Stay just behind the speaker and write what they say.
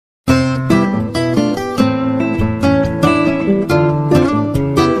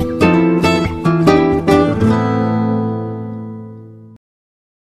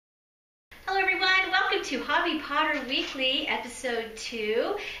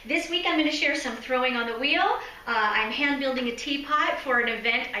Ep.2. This week I'm going to share some throwing on the wheel. I'm hand building a teapot for an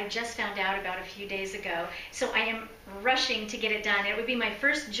event I just found out about a few days ago. So I am rushing to get it done. It would be my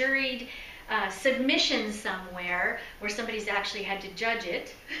first juried submission somewhere where somebody's actually had to judge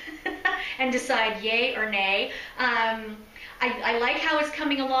it and decide yay or nay. I like how it's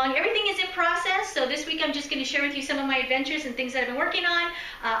coming along. Everything is in process, so this week I'm just going to share with you some of my adventures and things that I've been working on.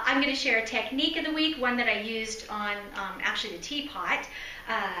 I'm going to share a technique of the week, one that I used on actually the teapot.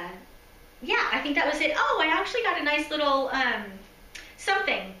 Yeah, I think that was it. Oh, I actually got a nice little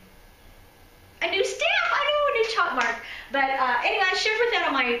something. A new stamp! I know, a new chalk mark. But anyway, I shared with that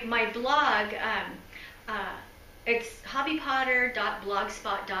on my blog. It's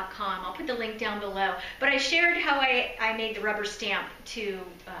hobbypotter.blogspot.com. I'll put the link down below. But I shared how I made the rubber stamp to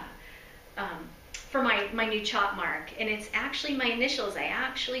for my new chalk mark. And it's actually my initials. I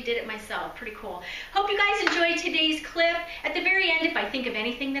actually did it myself. Pretty cool. Hope you guys enjoyed today's clip. At the very end, if I think of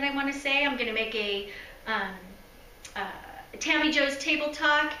anything that I want to say, I'm going to make a Tammy Jo's Table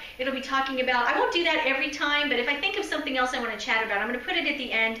Talk. It'll be talking about, I won't do that every time, but if I think of something else I want to chat about, I'm going to put it at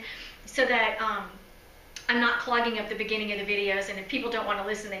the end so that I'm not clogging up the beginning of the videos, and if people don't want to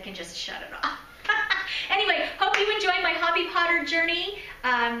listen, they can just shut it off. Anyway, hope you enjoy my hobby potter journey.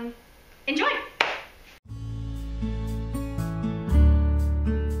 Enjoy!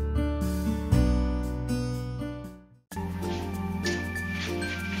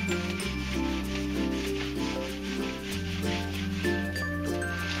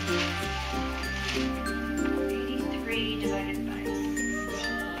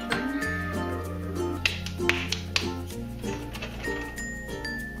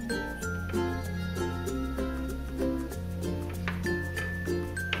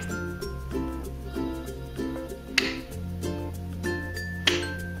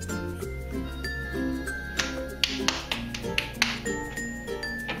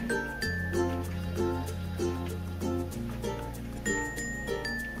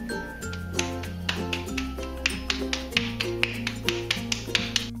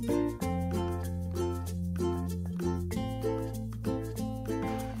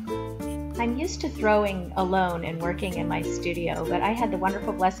 I'm used to throwing alone and working in my studio, but I had the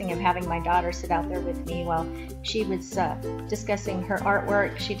wonderful blessing of having my daughter sit out there with me while she was discussing her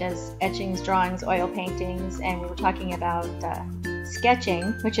artwork. She does etchings, drawings, oil paintings, and we were talking about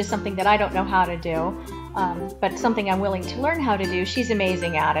sketching, which is something that I don't know how to do, but something I'm willing to learn how to do. She's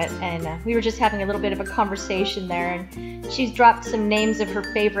amazing at it, and we were just having a little bit of a conversation there, and she's dropped some names of her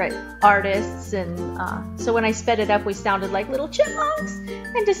favorite artists, and so when I sped it up, we sounded like little chipmunks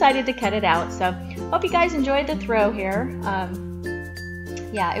and decided to cut it out. So hope you guys enjoyed the throw here.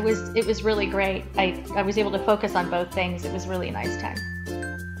 Yeah, it was really great. I was able to focus on both things. It was really a nice time.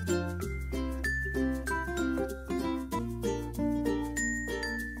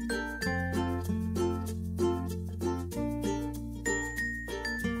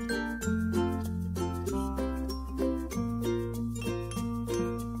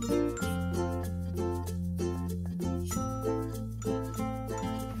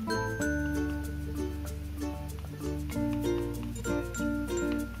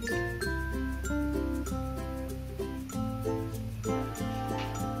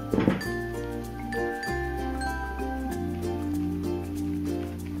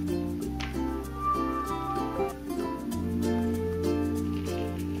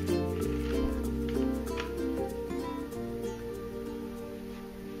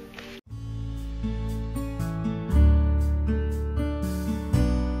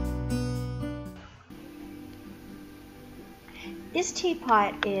 This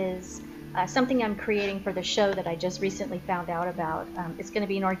teapot is something I'm creating for the show that I just recently found out about. It's going to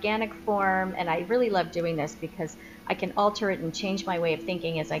be an organic form, and I really love doing this because I can alter it and change my way of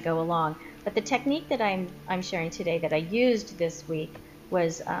thinking as I go along. But the technique that I'm sharing today that I used this week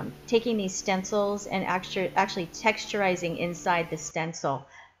was taking these stencils and actually texturizing inside the stencil.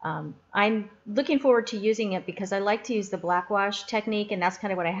 I'm looking forward to using it because I like to use the black wash technique, and that's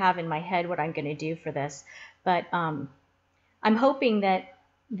kind of what I have in my head what I'm going to do for this. But I'm hoping that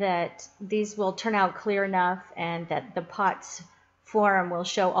these will turn out clear enough and that the pot's form will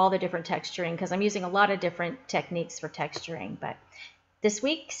show all the different texturing, because I'm using a lot of different techniques for texturing. But this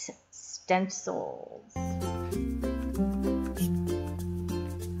week's stencils.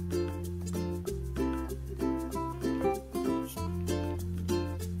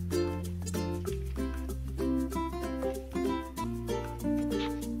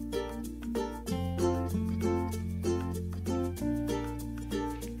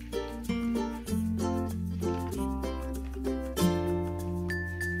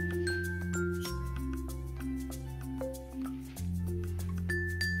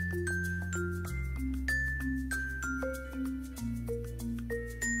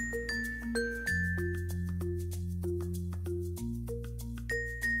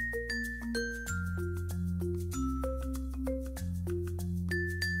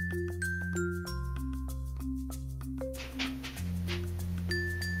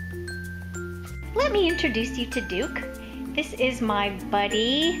 let me introduce you to Duke. This is my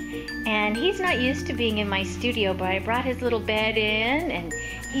buddy, and he's not used to being in my studio, but I brought his little bed in, and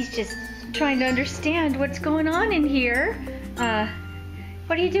he's just trying to understand what's going on in here.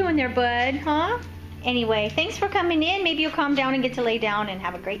 What are you doing there, bud, huh? Anyway, thanks for coming in. Maybe you'll calm down and get to lay down and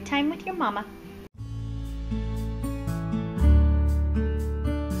have a great time with your mama.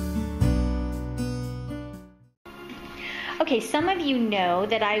 Okay, some of you know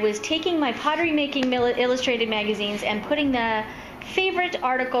that I was taking my pottery making illustrated magazines and putting the favorite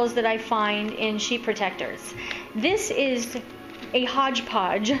articles that I find in sheet protectors. This is a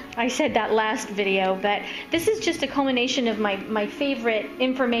hodgepodge. I said that last video, but this is just a culmination of my favorite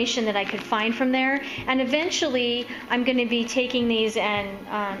information that I could find from there. And eventually I'm going to be taking these and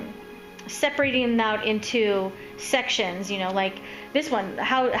separating them out into sections, you know, like this one,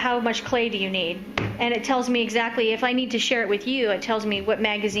 how much clay do you need? And it tells me exactly, if I need to share it with you, it tells me what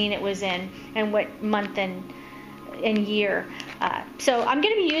magazine it was in and what month and year. So I'm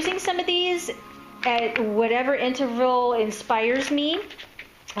going to be using some of these at whatever interval inspires me.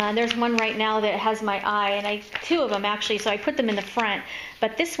 There's one right now that has my eye, and two of them actually, so I put them in the front.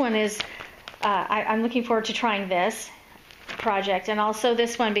 But this one is, I'm looking forward to trying this project, and also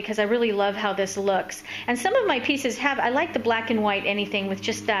this one because I really love how this looks. And some of my pieces I like the black and white anything with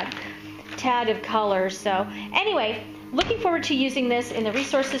just that tad of color. So anyway, looking forward to using this in the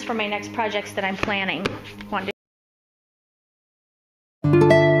resources for my next projects that I'm planning.